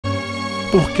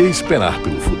Por que esperar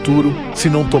pelo futuro se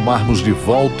não tomarmos de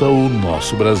volta o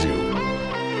nosso Brasil?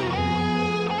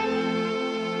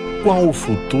 Qual o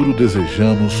futuro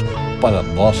desejamos para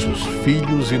nossos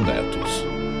filhos e netos?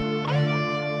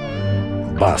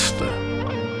 Basta.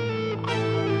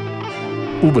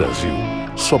 O Brasil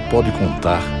só pode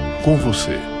contar com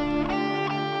você.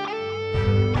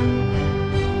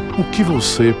 O que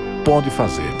você pode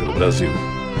fazer pelo Brasil?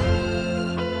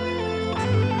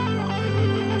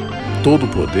 Todo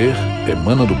poder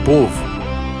emana do povo.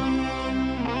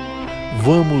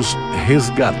 Vamos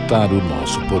resgatar o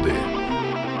nosso poder.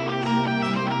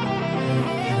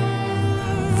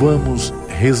 Vamos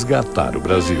resgatar o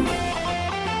Brasil.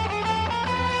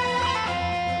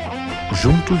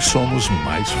 Juntos somos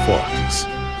mais fortes.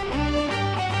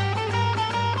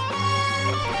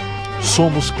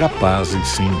 Somos capazes,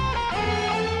 sim.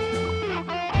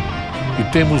 E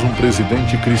temos um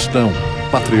presidente cristão,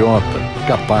 patriota,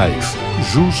 capaz,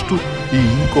 justo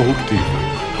e incorruptível,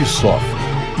 que sofre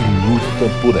e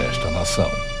luta por esta nação.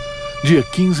 Dia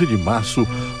 15 de março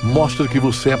mostra que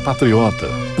você é patriota,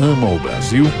 ama o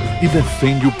Brasil e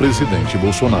defende o presidente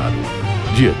Bolsonaro.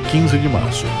 Dia 15 de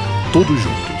março, todos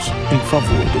juntos, em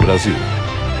favor do Brasil.